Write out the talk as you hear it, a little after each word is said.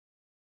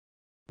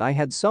I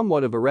had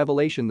somewhat of a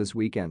revelation this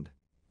weekend.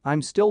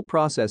 I'm still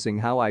processing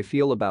how I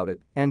feel about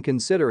it and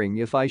considering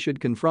if I should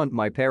confront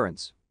my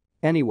parents.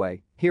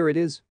 Anyway, here it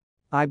is.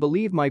 I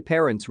believe my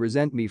parents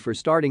resent me for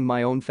starting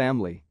my own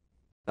family.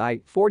 I,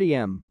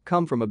 40M,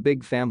 come from a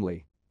big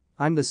family.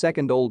 I'm the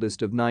second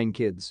oldest of 9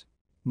 kids.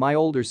 My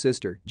older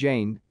sister,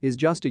 Jane, is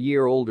just a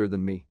year older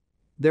than me.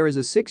 There is a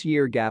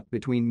 6-year gap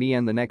between me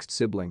and the next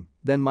sibling,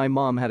 then my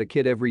mom had a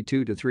kid every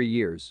 2 to 3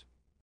 years.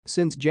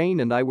 Since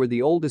Jane and I were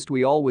the oldest,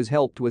 we always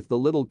helped with the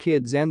little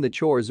kids and the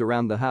chores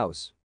around the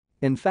house.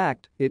 In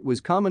fact, it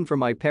was common for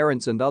my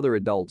parents and other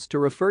adults to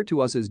refer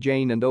to us as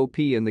Jane and OP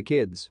and the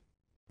kids.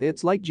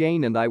 It's like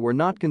Jane and I were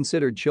not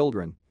considered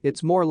children,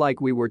 it's more like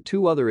we were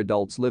 2 other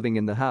adults living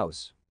in the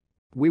house.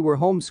 We were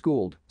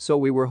homeschooled, so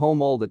we were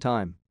home all the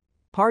time.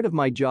 Part of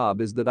my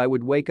job is that I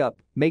would wake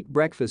up, make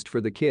breakfast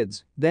for the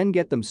kids, then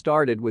get them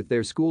started with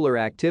their school or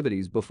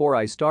activities before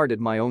I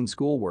started my own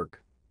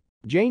schoolwork.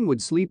 Jane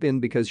would sleep in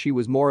because she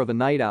was more of a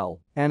night owl,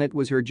 and it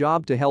was her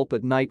job to help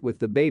at night with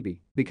the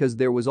baby because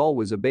there was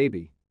always a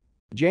baby.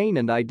 Jane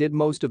and I did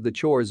most of the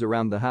chores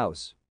around the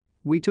house.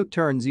 We took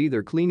turns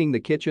either cleaning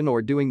the kitchen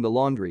or doing the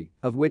laundry,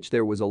 of which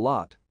there was a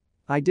lot.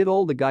 I did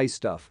all the guy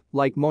stuff,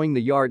 like mowing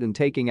the yard and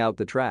taking out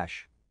the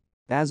trash.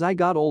 As I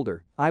got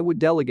older, I would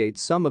delegate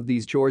some of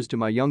these chores to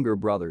my younger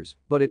brothers,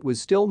 but it was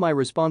still my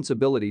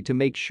responsibility to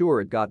make sure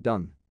it got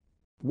done.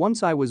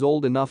 Once I was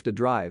old enough to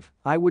drive,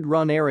 I would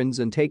run errands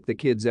and take the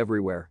kids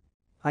everywhere.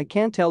 I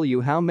can't tell you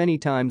how many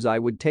times I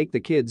would take the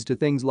kids to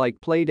things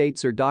like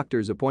playdates or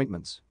doctor's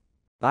appointments.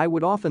 I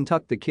would often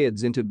tuck the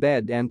kids into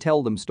bed and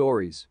tell them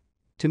stories.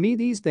 To me,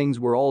 these things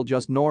were all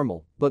just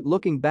normal, but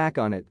looking back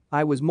on it,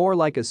 I was more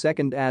like a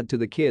second dad to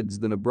the kids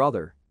than a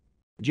brother.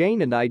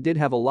 Jane and I did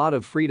have a lot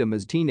of freedom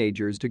as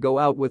teenagers to go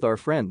out with our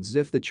friends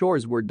if the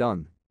chores were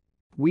done.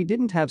 We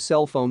didn't have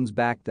cell phones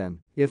back then.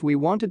 If we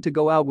wanted to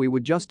go out, we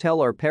would just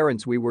tell our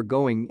parents we were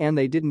going and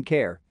they didn't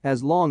care,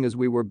 as long as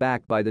we were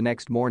back by the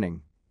next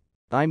morning.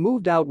 I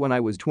moved out when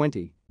I was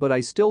 20, but I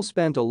still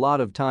spent a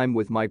lot of time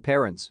with my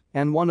parents,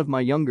 and one of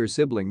my younger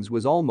siblings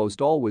was almost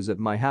always at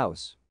my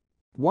house.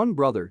 One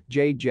brother,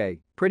 JJ,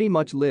 pretty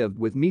much lived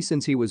with me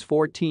since he was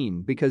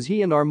 14 because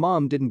he and our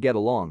mom didn't get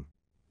along.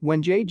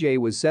 When JJ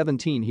was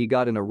 17, he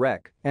got in a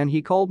wreck and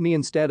he called me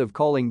instead of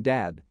calling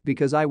dad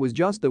because I was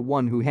just the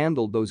one who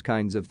handled those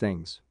kinds of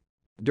things.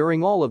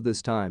 During all of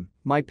this time,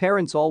 my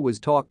parents always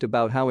talked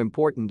about how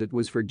important it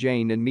was for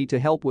Jane and me to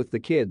help with the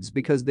kids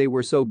because they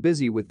were so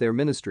busy with their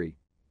ministry.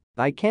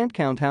 I can't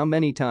count how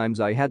many times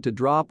I had to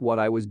drop what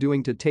I was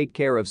doing to take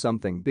care of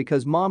something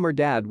because mom or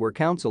dad were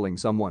counseling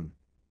someone.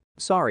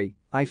 Sorry,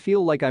 I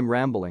feel like I'm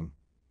rambling.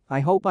 I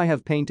hope I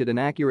have painted an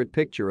accurate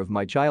picture of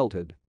my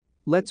childhood.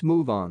 Let's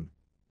move on.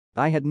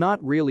 I had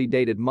not really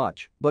dated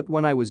much, but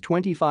when I was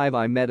 25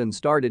 I met and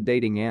started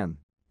dating Anne.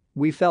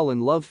 We fell in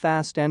love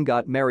fast and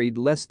got married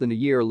less than a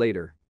year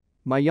later.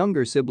 My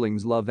younger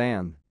siblings love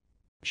Anne.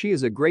 She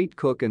is a great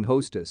cook and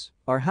hostess.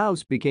 Our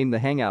house became the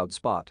hangout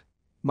spot.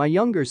 My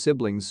younger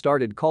siblings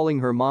started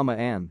calling her Mama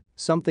Anne,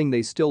 something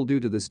they still do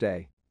to this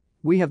day.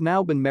 We have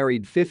now been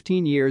married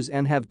 15 years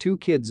and have 2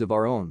 kids of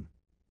our own.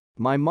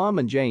 My mom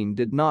and Jane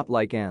did not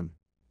like Anne.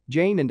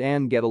 Jane and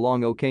Anne get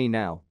along okay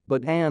now,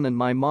 but Anne and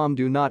my mom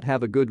do not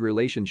have a good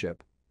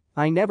relationship.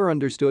 I never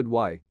understood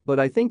why, but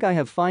I think I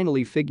have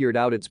finally figured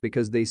out it's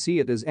because they see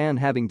it as Anne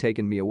having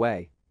taken me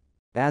away.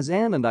 As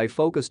Anne and I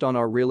focused on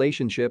our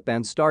relationship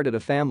and started a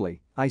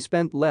family, I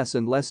spent less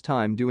and less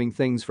time doing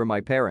things for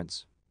my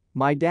parents.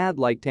 My dad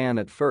liked Anne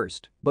at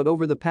first, but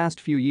over the past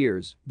few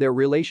years, their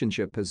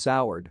relationship has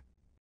soured.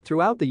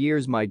 Throughout the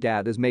years, my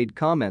dad has made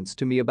comments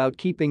to me about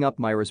keeping up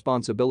my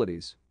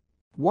responsibilities.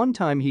 One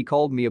time he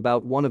called me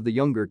about one of the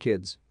younger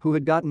kids who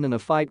had gotten in a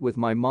fight with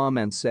my mom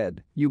and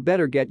said, "You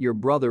better get your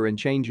brother and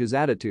change his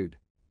attitude.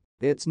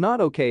 It's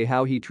not okay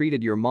how he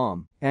treated your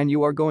mom, and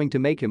you are going to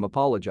make him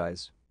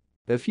apologize."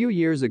 A few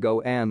years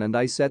ago, Anne and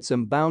I set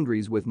some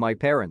boundaries with my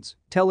parents,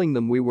 telling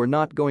them we were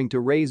not going to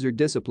raise or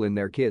discipline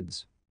their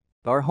kids.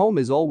 Our home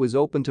is always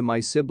open to my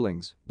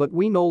siblings, but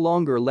we no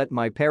longer let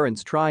my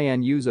parents try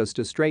and use us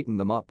to straighten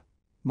them up.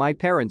 My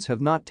parents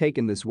have not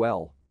taken this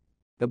well.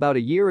 About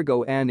a year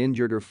ago, Anne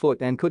injured her foot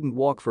and couldn't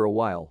walk for a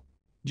while.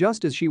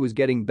 Just as she was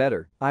getting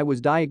better, I was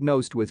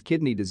diagnosed with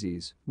kidney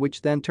disease,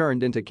 which then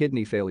turned into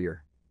kidney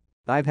failure.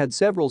 I've had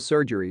several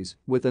surgeries,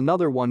 with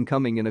another one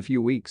coming in a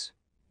few weeks.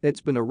 It's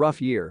been a rough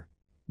year.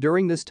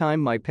 During this time,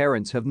 my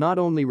parents have not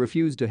only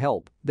refused to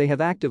help, they have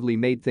actively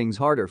made things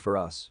harder for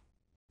us.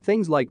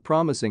 Things like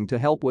promising to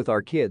help with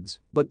our kids,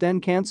 but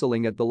then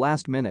canceling at the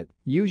last minute,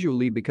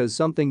 usually because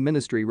something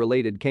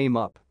ministry-related came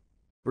up.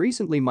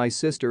 Recently, my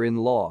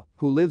sister-in-law,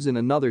 who lives in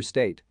another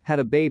state, had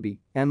a baby,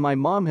 and my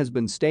mom has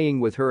been staying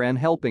with her and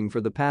helping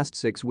for the past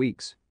 6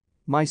 weeks.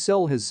 My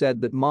soul has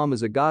said that mom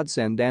is a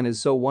godsend and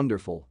is so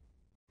wonderful.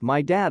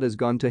 My dad has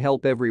gone to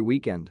help every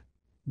weekend.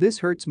 This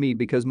hurts me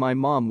because my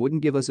mom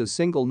wouldn't give us a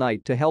single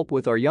night to help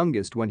with our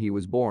youngest when he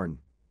was born.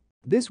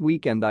 This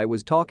weekend I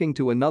was talking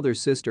to another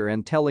sister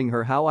and telling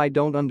her how I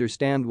don't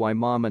understand why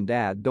mom and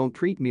dad don't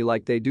treat me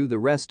like they do the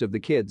rest of the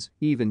kids,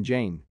 even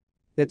Jane.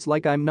 It's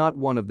like I'm not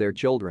one of their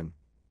children.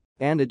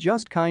 And it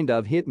just kind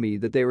of hit me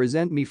that they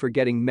resent me for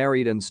getting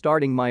married and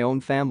starting my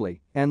own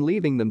family and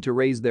leaving them to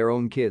raise their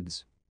own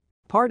kids.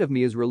 Part of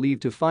me is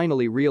relieved to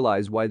finally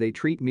realize why they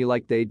treat me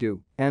like they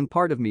do, and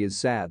part of me is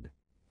sad.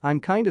 I'm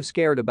kind of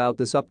scared about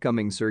this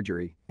upcoming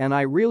surgery, and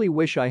I really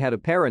wish I had a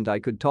parent I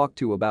could talk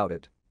to about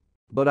it.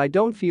 But I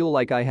don't feel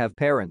like I have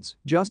parents,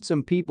 just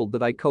some people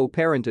that I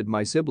co-parented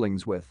my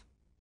siblings with.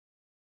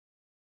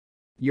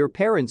 Your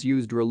parents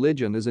used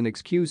religion as an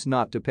excuse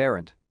not to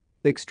parent.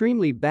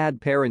 Extremely bad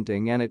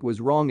parenting, and it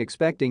was wrong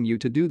expecting you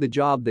to do the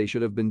job they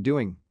should have been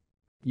doing.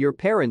 Your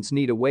parents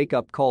need a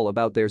wake-up call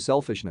about their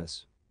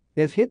selfishness.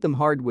 If hit them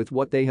hard with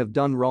what they have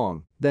done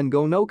wrong, then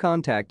go no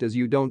contact, as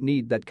you don't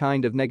need that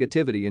kind of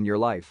negativity in your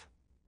life.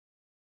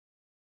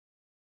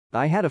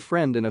 I had a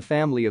friend in a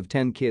family of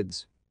 10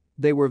 kids.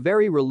 They were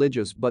very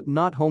religious but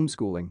not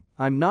homeschooling.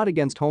 I'm not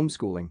against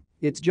homeschooling,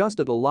 it's just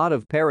that a lot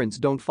of parents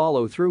don't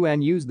follow through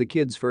and use the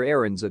kids for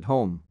errands at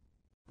home.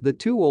 The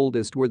two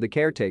oldest were the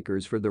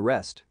caretakers for the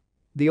rest.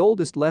 The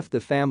oldest left the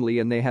family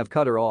and they have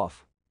cut her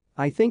off.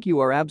 I think you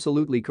are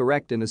absolutely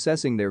correct in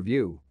assessing their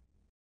view.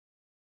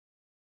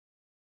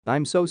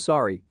 I'm so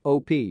sorry,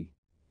 OP.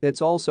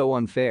 It's all so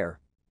unfair.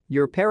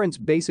 Your parents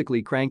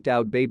basically cranked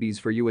out babies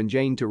for you and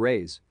Jane to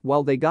raise,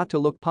 while they got to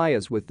look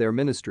pious with their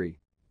ministry.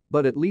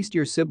 But at least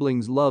your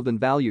siblings love and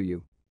value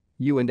you.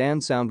 You and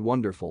Anne sound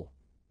wonderful.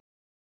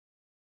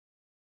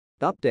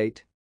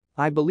 Update.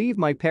 I believe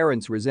my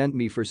parents resent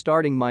me for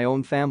starting my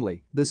own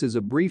family. This is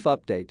a brief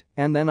update,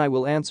 and then I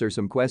will answer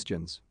some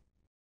questions.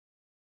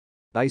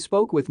 I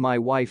spoke with my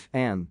wife,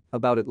 Anne,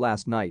 about it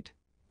last night.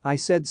 I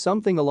said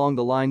something along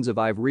the lines of,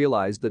 I've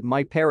realized that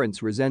my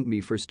parents resent me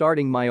for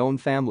starting my own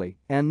family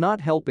and not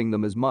helping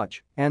them as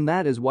much, and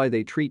that is why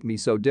they treat me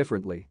so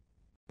differently.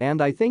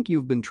 And I think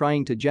you've been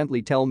trying to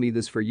gently tell me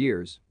this for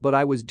years, but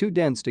I was too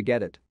dense to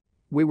get it.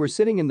 We were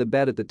sitting in the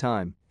bed at the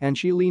time, and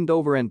she leaned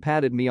over and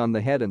patted me on the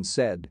head and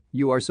said,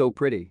 "You are so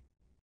pretty."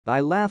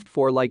 I laughed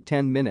for like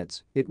 10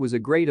 minutes, it was a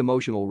great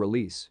emotional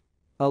release.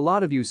 A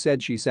lot of you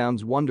said she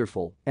sounds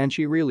wonderful, and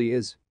she really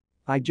is.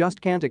 I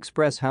just can't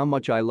express how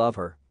much I love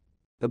her.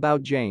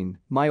 About Jane,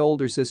 my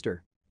older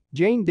sister.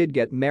 Jane did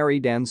get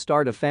married and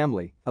start a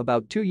family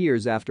about 2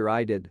 years after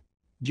I did.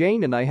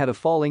 Jane and I had a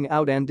falling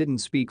out and didn't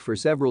speak for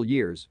several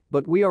years,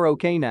 but we are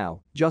okay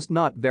now, just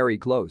not very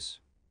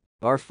close.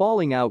 Our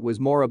falling out was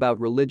more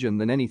about religion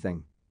than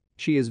anything.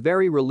 She is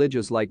very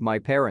religious like my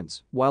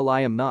parents, while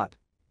I am not.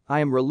 I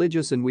am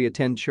religious and we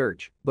attend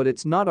church, but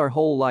it's not our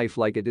whole life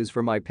like it is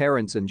for my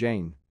parents and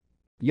Jane.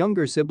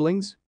 Younger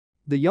siblings?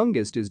 The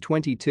youngest is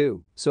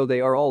 22, so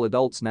they are all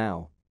adults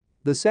now.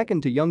 The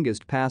second to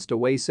youngest passed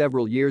away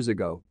several years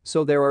ago,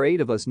 so there are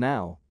 8 of us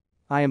now.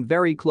 I am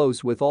very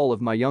close with all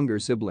of my younger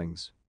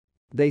siblings.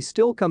 They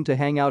still come to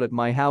hang out at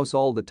my house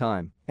all the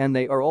time, and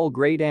they are all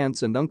great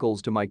aunts and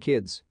uncles to my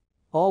kids.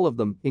 All of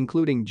them,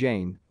 including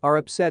Jane, are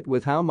upset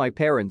with how my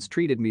parents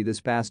treated me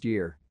this past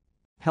year.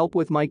 Help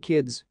with my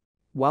kids?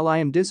 While I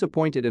am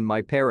disappointed in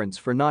my parents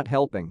for not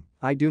helping,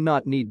 I do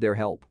not need their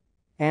help.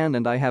 Anne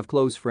and I have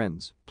close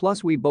friends,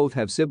 plus we both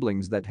have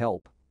siblings that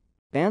help.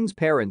 Anne's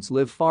parents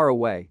live far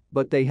away,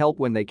 but they help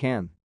when they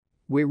can.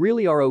 We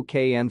really are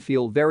okay and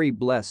feel very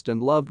blessed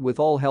and loved with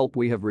all help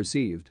we have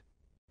received.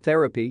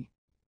 Therapy?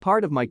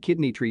 Part of my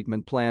kidney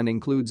treatment plan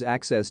includes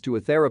access to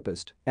a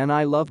therapist, and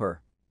I love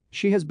her.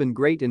 She has been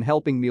great in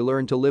helping me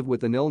learn to live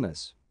with an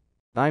illness.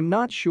 I'm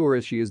not sure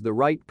if she is the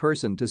right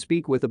person to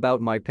speak with about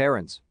my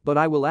parents, but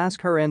I will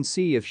ask her and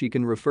see if she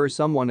can refer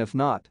someone. If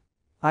not,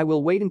 I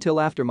will wait until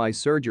after my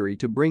surgery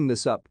to bring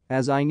this up,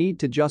 as I need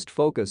to just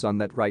focus on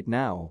that right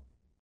now.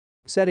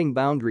 Setting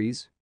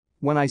boundaries?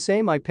 When I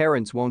say my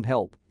parents won't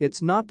help,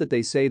 it's not that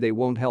they say they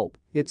won't help,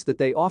 it's that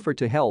they offer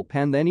to help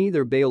and then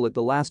either bail at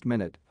the last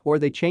minute or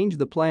they change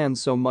the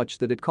plans so much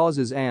that it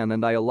causes Anne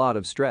and I a lot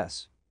of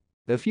stress.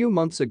 A few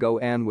months ago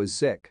Anne was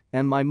sick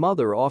and my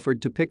mother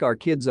offered to pick our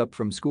kids up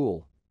from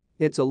school.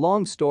 It's a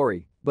long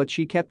story, but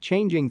she kept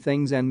changing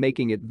things and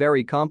making it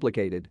very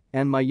complicated,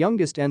 and my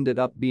youngest ended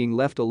up being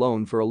left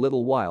alone for a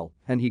little while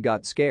and he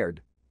got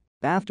scared.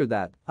 After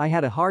that, I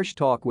had a harsh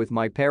talk with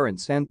my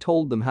parents and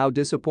told them how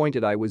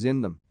disappointed I was in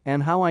them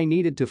and how I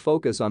needed to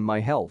focus on my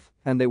health,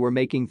 and they were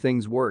making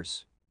things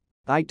worse.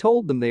 I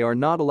told them they are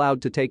not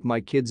allowed to take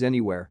my kids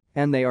anywhere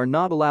and they are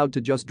not allowed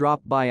to just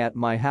drop by at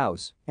my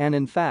house, and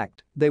in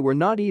fact, they were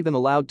not even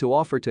allowed to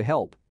offer to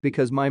help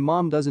because my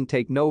mom doesn't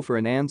take no for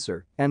an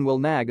answer and will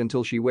nag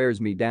until she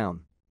wears me down.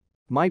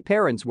 My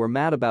parents were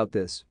mad about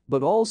this,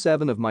 but all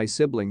 7 of my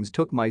siblings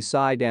took my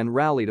side and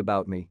rallied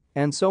about me,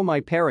 and so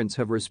my parents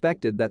have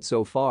respected that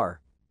so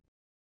far.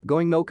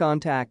 Going no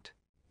contact?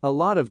 A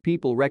lot of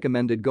people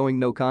recommended going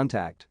no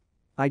contact.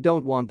 I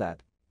don't want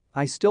that.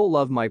 I still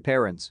love my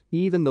parents,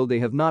 even though they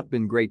have not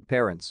been great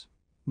parents.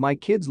 My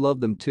kids love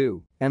them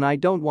too, and I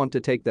don't want to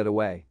take that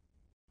away.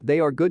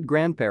 They are good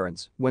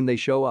grandparents when they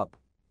show up.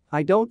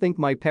 I don't think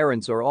my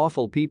parents are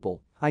awful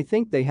people. I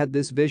think they had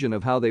this vision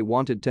of how they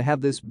wanted to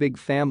have this big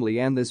family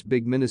and this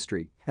big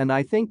ministry, and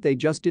I think they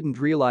just didn't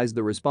realize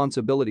the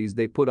responsibilities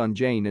they put on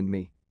Jane and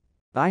me.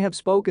 I have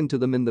spoken to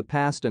them in the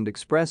past and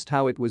expressed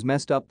how it was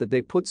messed up that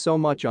they put so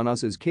much on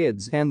us as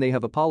kids, and they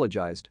have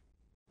apologized.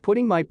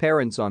 Putting my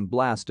parents on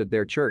blast at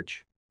their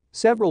church.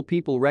 Several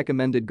people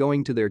recommended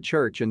going to their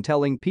church and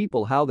telling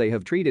people how they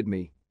have treated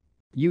me.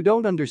 You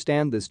don't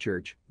understand this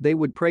church, they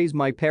would praise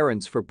my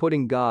parents for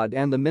putting God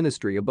and the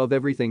ministry above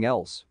everything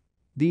else.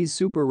 These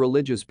super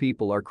religious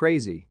people are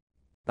crazy.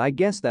 I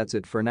guess that's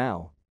it for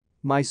now.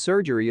 My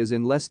surgery is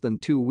in less than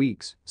 2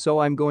 weeks, so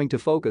I'm going to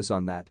focus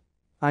on that.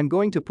 I'm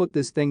going to put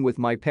this thing with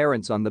my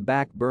parents on the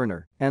back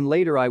burner, and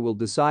later I will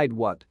decide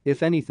what,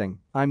 if anything,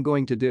 I'm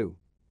going to do.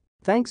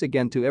 Thanks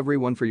again to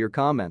everyone for your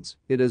comments,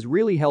 it has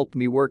really helped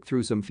me work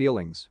through some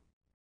feelings.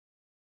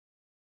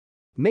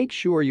 Make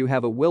sure you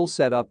have a will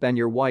set up and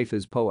your wife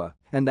is POA,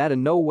 and that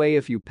in no way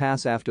if you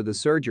pass after the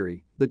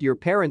surgery, that your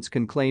parents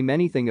can claim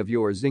anything of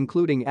yours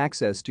including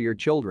access to your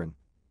children.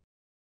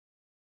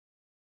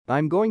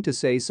 I'm going to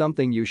say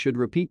something you should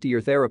repeat to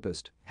your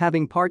therapist.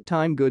 Having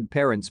part-time good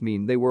parents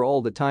mean they were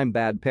all the time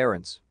bad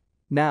parents.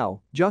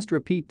 Now, just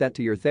repeat that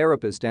to your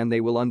therapist and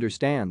they will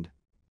understand.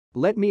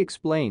 Let me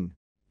explain.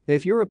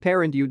 If you're a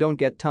parent, you don't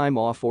get time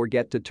off or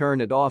get to turn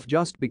it off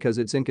just because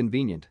it's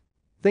inconvenient.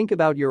 Think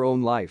about your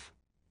own life.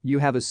 You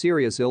have a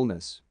serious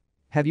illness.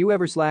 Have you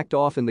ever slacked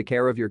off in the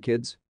care of your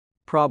kids?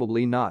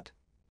 Probably not.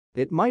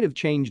 It might have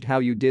changed how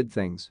you did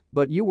things,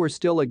 but you were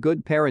still a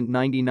good parent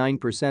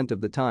 99% of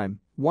the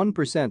time,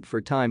 1% for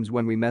times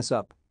when we mess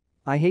up.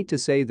 I hate to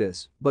say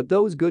this, but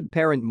those good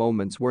parent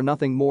moments were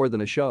nothing more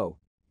than a show.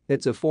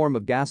 It's a form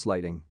of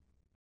gaslighting.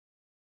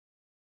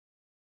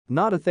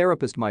 Not a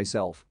therapist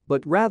myself,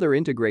 but rather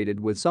integrated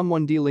with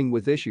someone dealing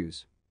with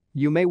issues.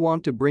 You may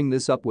want to bring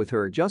this up with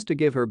her just to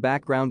give her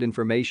background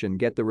information,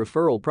 get the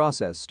referral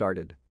process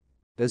started.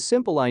 As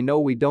simple, I know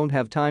we don't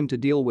have time to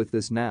deal with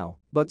this now,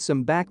 but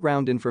some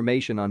background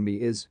information on me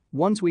is,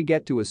 once we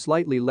get to a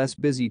slightly less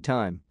busy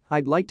time,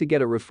 I'd like to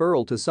get a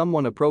referral to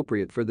someone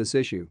appropriate for this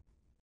issue.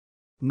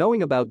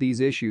 Knowing about these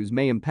issues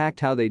may impact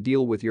how they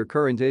deal with your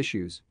current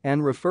issues,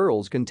 and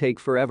referrals can take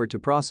forever to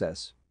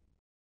process.